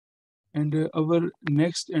And our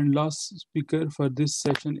next and last speaker for this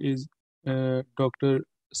session is Dr.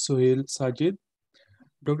 Sajid.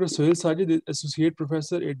 Dr. Sajid is Associate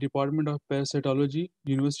Professor at Department of Parasitology,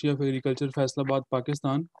 University of Agriculture, Faisalabad,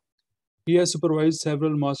 Pakistan. He has supervised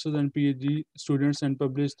several master's and PhD students and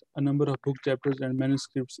published a number of book chapters and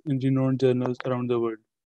manuscripts in renowned journals around the world.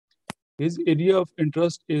 His area of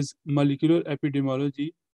interest is molecular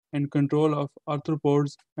epidemiology and control of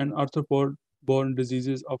arthropods and arthropod-borne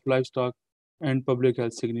diseases of livestock and public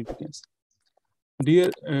health significance.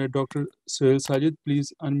 Dear Dr. Sajid,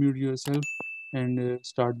 please unmute yourself and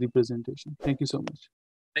start the presentation. Thank you so much.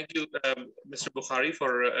 Thank you, Mr. Bukhari,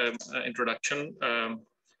 for introduction.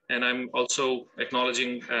 And I'm also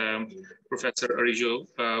acknowledging Professor Arijo,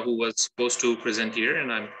 who was supposed to present here,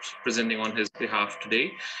 and I'm presenting on his behalf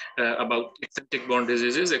today about ticks and tick-borne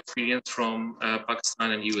diseases experience from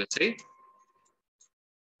Pakistan and USA.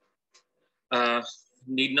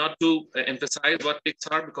 Need not to emphasize what ticks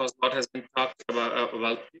are because what has been talked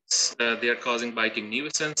about ticks. They are causing biting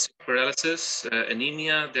nuisance, paralysis,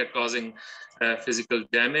 anemia. They're causing physical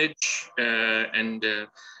damage, and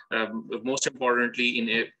most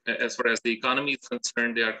importantly, as far as the economy is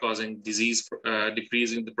concerned, they are causing disease,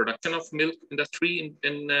 decreasing the production of milk industry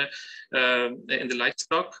in the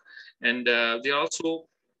livestock, and they are also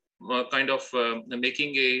kind of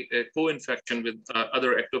making a co-infection with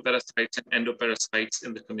other ectoparasites and endoparasites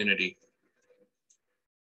in the community.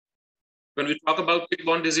 When we talk about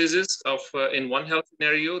tick-borne diseases in One Health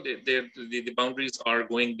scenario, the boundaries are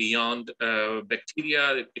going beyond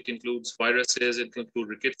bacteria. It includes viruses, it includes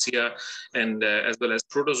rickettsia, and as well as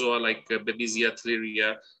protozoa like Babesia,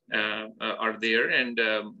 Thaleria are there. And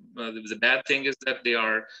the bad thing is that they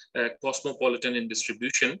are cosmopolitan in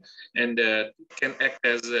distribution and can act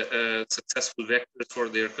as successful vectors for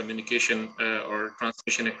their communication or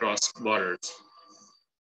transmission across borders.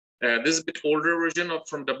 This is a bit older version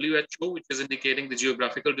from WHO, which is indicating the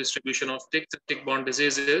geographical distribution of ticks and tick-borne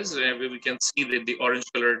diseases. Where we can see that the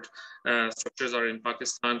orange-colored structures are in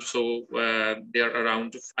Pakistan. So there are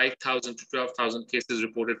around 5,000 to 12,000 cases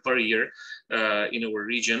reported per year in our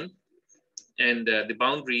region. And the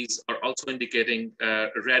boundaries are also indicating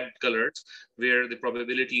red colors, where the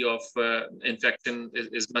probability of infection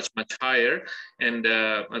is much, much higher. And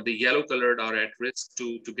the yellow colored are at risk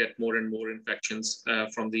to get more and more infections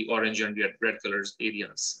from the orange and red colors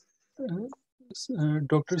areas.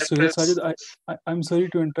 Dr. Sajid, I'm sorry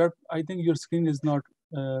to interrupt. I think your screen is not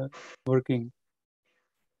working.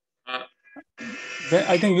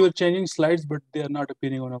 I think you're changing slides, but they are not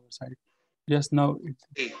appearing on our side. Just now.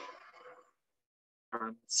 Okay.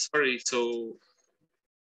 Sorry, so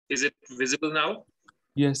is it visible now?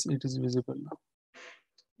 Yes, it is visible now.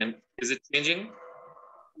 And is it changing?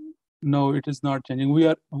 No, it is not changing. We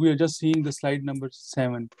are just seeing the slide number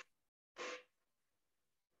 7.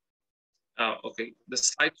 Okay. The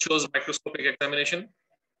slide shows microscopic examination?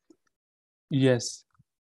 Yes.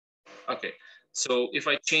 Okay. So if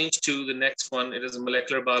I change to the next one, it is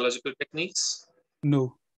molecular biological techniques?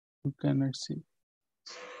 No, you cannot see.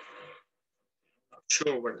 Not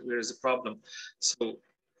sure where is the problem. So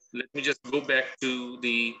let me just go back to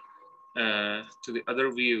the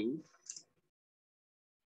other view.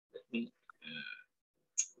 Let me,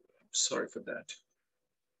 sorry for that.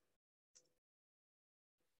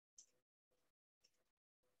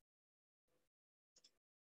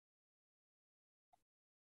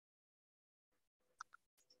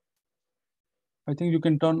 I think you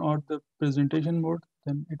can turn on the presentation mode,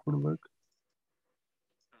 then it would work.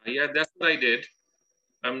 Yeah, that's what I did.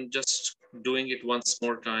 I'm just doing it once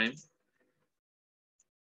more time.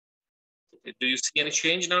 Okay, do you see any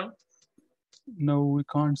change now? No, we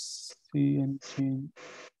can't see any change.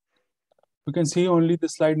 We can see only the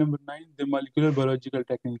slide number 9, the molecular biological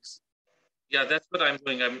techniques. Yeah, that's what I'm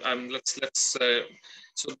doing. Let's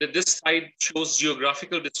so this slide shows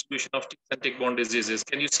geographical distribution of ticks and tick-borne diseases.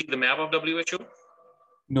 Can you see the map of WHO?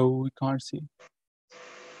 No, we can't see.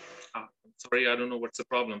 Sorry, I don't know what's the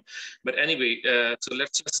problem. But anyway, so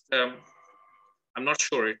let's just, I'm not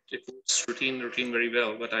sure. It works routine very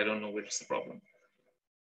well, but I don't know what's the problem.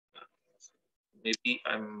 Maybe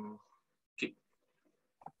and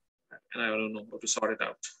I don't know how to sort it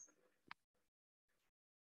out.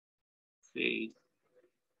 Okay.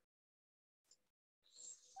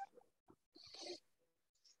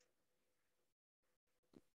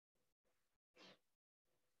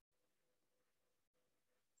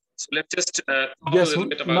 So let's just talk a little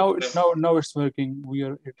bit about now it's working. We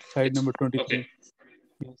are at slide number 23. Okay.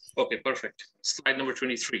 Yes. Okay, perfect. Slide number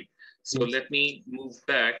 23. So yes. Let me move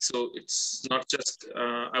back. So it's not just,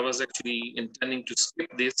 I was actually intending to skip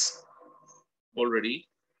this already.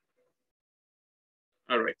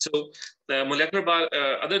 All right, so the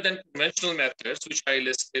other than conventional methods, which I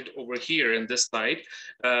listed over here in this slide,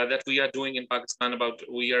 that we are doing in Pakistan,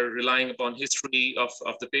 we are relying upon history of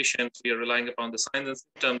the patient, we are relying upon the signs and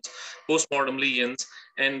symptoms, postmortem lesions,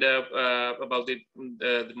 and about the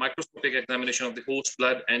microscopic examination of the host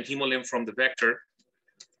blood and hemolymph from the vector.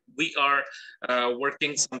 We are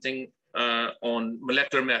working something on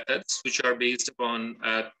molecular methods, which are based upon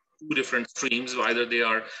two different streams, either they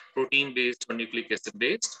are protein-based or nucleic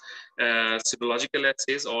acid-based, serological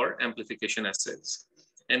assays or amplification assays.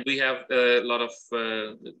 And we have a lot of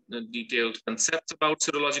detailed concepts about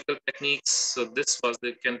serological techniques. So this was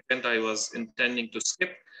the content I was intending to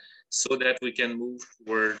skip so that we can move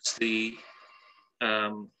towards the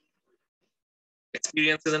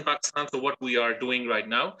experiences in Pakistan. So what we are doing right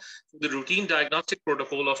now, the routine diagnostic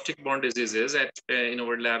protocol of tick-borne diseases in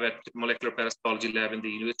our lab at Molecular Parasitology Lab in the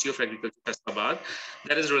University of Agriculture, Saad,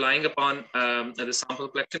 that is relying upon the sample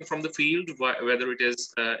collection from the field, whether it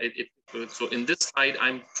is, so in this slide,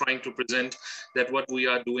 I'm trying to present that what we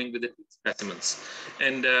are doing with the tick specimens.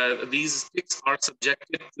 And these ticks are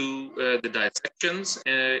subjected to the dissections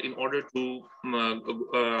in order to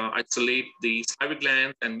isolate the salivary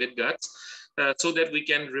glands and midguts, so that we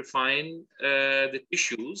can refine the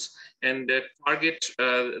tissues and target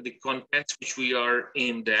the contents which we are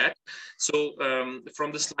aimed at. So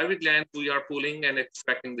from the salivary gland, we are pulling and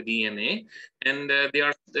extracting the DNA, and that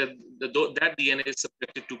DNA is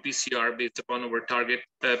subjected to PCR based upon our target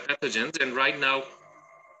pathogens. And right now,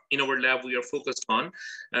 in our lab, we are focused on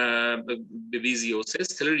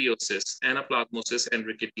babesiosis, filariasis, anaplasmosis, and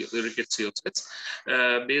rickettsiosis,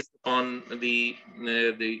 based on the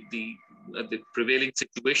prevailing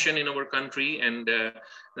situation in our country and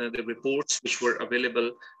the reports which were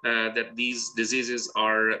available that these diseases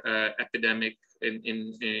are epidemic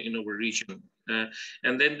in our region.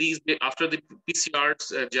 And then after the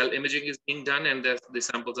PCR gel imaging is being done, and the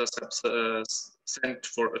samples are sent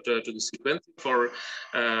to the sequence for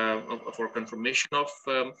confirmation of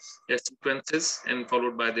sequences, and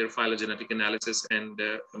followed by their phylogenetic analysis and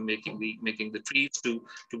making the trees to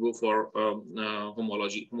go for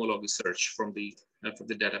homology search from the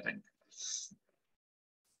data bank.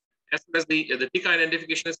 As far as the tick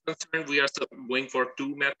identification is concerned, we are going for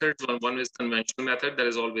two methods. One is conventional method, that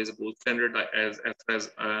is always a gold standard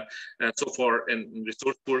so far in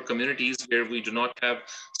resource poor communities where we do not have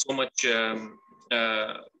so much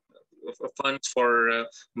funds for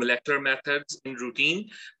molecular methods in routine.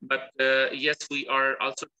 But yes, we are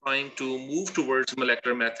also trying to move towards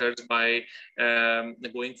molecular methods by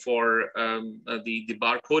going for the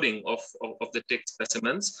barcoding of the tick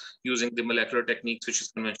specimens using the molecular techniques, which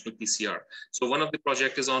is conventional PCR. So one of the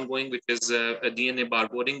project is ongoing, which is a DNA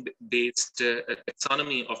barcoding based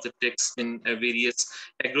taxonomy of the ticks in various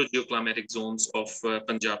agrogeoclimatic zones of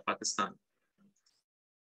Punjab, Pakistan.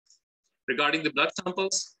 Regarding the blood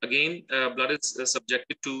samples, again, blood is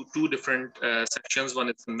subjected to two different sections. One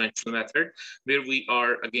is conventional method, where we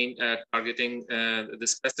are again targeting the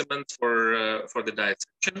specimens for the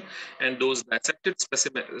dissection, and those dissected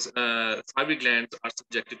specimens, salivary glands, are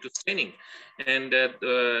subjected to staining. And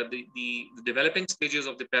the developing stages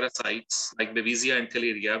of the parasites like Babesia and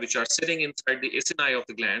Thaleria, which are sitting inside the acini of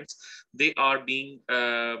the glands, they are being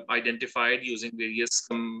identified using various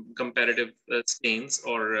comparative stains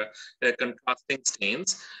or contrasting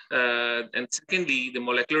stains. And secondly, the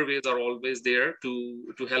molecular ways are always there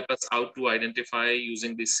to help us out to identify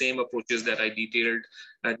using the same approaches that I detailed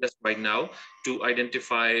just right now to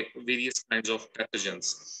identify various kinds of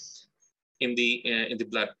pathogens in the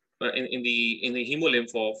blood, in the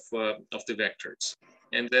hemolymph of the vectors.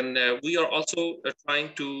 And then we are also trying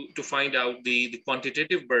to find out the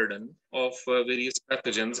quantitative burden of various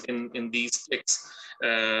pathogens in these ticks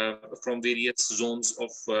from various zones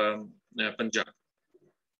of Punjab.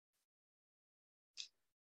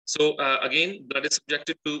 So again, blood is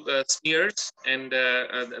subjected to smears, and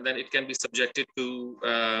then it can be subjected to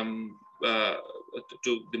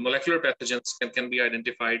the molecular pathogens can be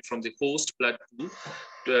identified from the host blood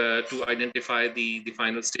to identify the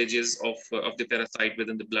final stages of the parasite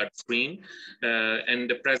within the bloodstream, and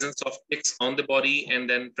the presence of ticks on the body, and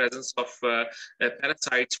then presence of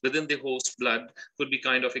parasites within the host blood could be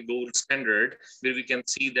kind of a gold standard where we can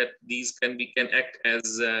see that these can act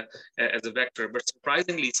as a vector. But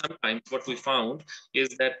surprisingly, sometimes what we found is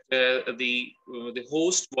that the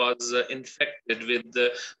host was infected with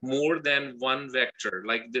more than one vector.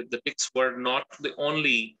 Like the ticks were not the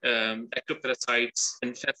only ectoparasites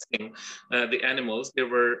infesting the animals. There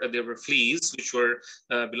were fleas which were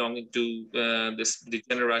belonging to the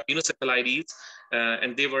genera Inocephalides,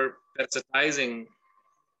 and they were parasitizing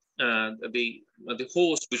the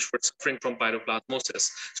host which were suffering from pyroplasmosis.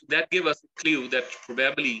 So that gave us a clue that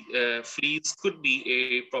probably fleas could be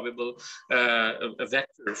a probable a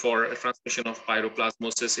vector for a transmission of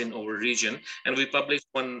pyroplasmosis in our region. And we published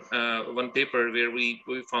one paper where we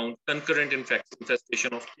found concurrent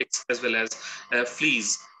infestation of ticks as well as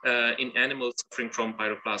fleas in animals suffering from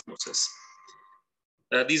pyroplasmosis.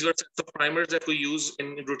 These were sets of primers that we use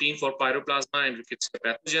in routine for pyroplasma and rickettsia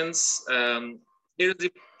pathogens. Here's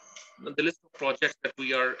the list of projects that we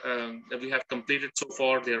have completed so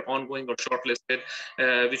far. They're ongoing or shortlisted,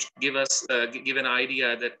 which give an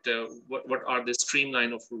idea that what are the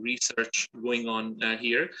streamline of research going on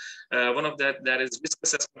here. One of that is risk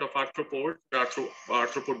assessment of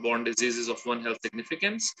arthropod-borne diseases of One Health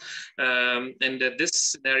significance, and this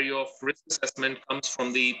scenario of risk assessment comes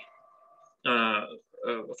from the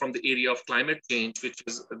area of climate change, which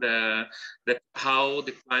is how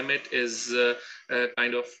the climate is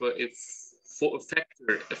kind of a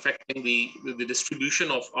factor affecting the distribution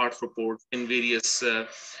of arthropods in various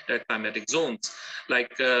climatic zones.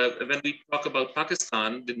 Like when we talk about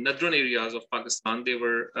Pakistan, the northern areas of Pakistan, they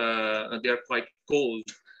are quite cold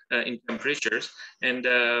in temperatures, and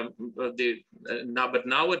but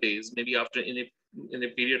nowadays, maybe after in a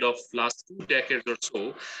period of last 2 decades or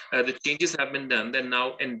so, the changes have been done. Then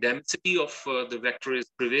now endemicity of the vector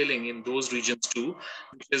is prevailing in those regions too,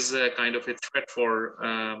 which is kind of a threat for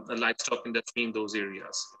the livestock industry in those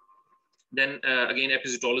areas. Then again,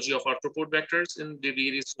 episodology of arthropod vectors in the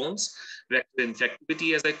various zones, vector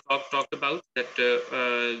infectivity, as I talked about, that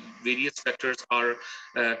various vectors are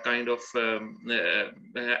kind of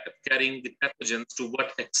carrying the pathogens to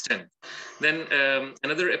what extent. Then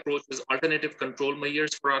another approach is alternative control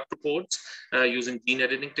measures for arthropods using gene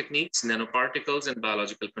editing techniques, nanoparticles, and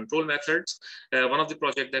biological control methods. One of the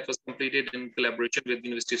projects that was completed in collaboration with the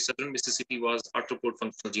University of Southern Mississippi was arthropod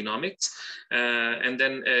functional genomics, and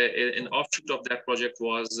then an offshoot of that project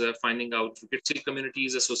was finding out rickettsia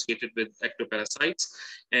communities associated with ectoparasites.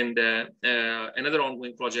 And another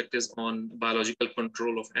ongoing project is on biological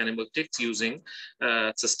control of animal ticks using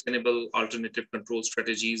sustainable alternative control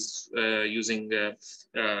strategies using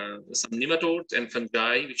some nematodes and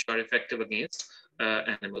fungi, which are effective against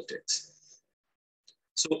animal ticks.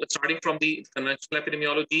 So starting from the conventional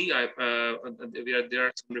epidemiology, there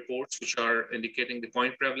are some reports which are indicating the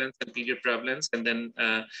point prevalence and period prevalence. And then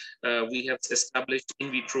we have established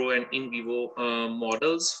in vitro and in vivo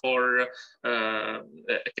models for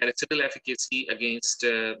caricidal efficacy against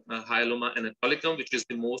Hyaloma anatolicum, which is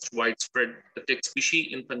the most widespread tick species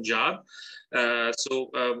in Punjab.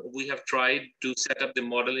 So we have tried to set up the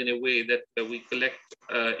model in a way that we collect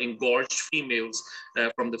engorged females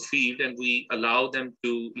from the field, and we allow them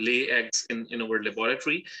to lay eggs in our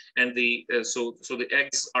laboratory. And so the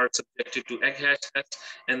eggs are subjected to egg hatch test,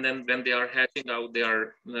 and then when they are hatching out, they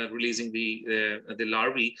are releasing the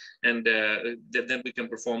larvae, and then we can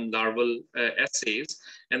perform larval assays.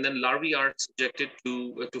 And then larvae are subjected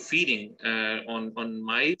to feeding on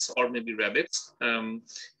mice or maybe rabbits in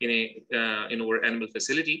our animal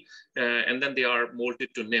facility, and then they are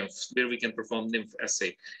molded to nymphs, where we can perform nymph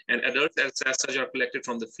assay. And adults as such are collected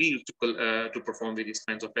from the field to perform various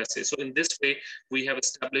kinds of assays. So in this way, we have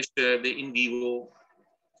established the in vivo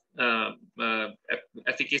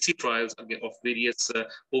efficacy trials of various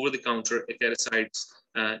over-the-counter acaricides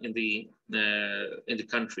in the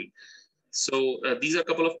country. So these are a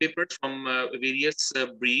couple of papers from various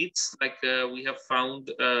breeds. Like we have found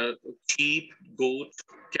sheep, goat,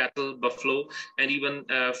 cattle, buffalo, and even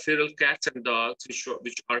feral cats and dogs, which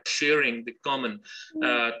are sharing the common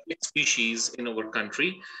tick species in our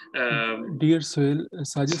country. Dear Sohail,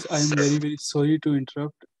 Sajid, I am very, very sorry to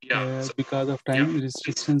interrupt because of time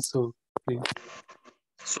restrictions. So please.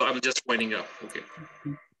 So I'm just winding up. Okay.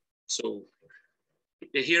 So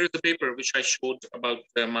here is the paper which I showed about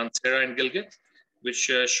Mansehra and Gilgit, which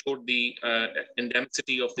showed the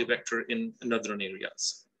endemicity of the vector in northern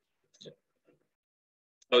areas.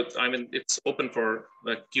 So, I mean, it's open for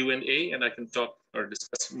Q&A, and I can talk or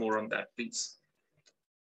discuss more on that, please.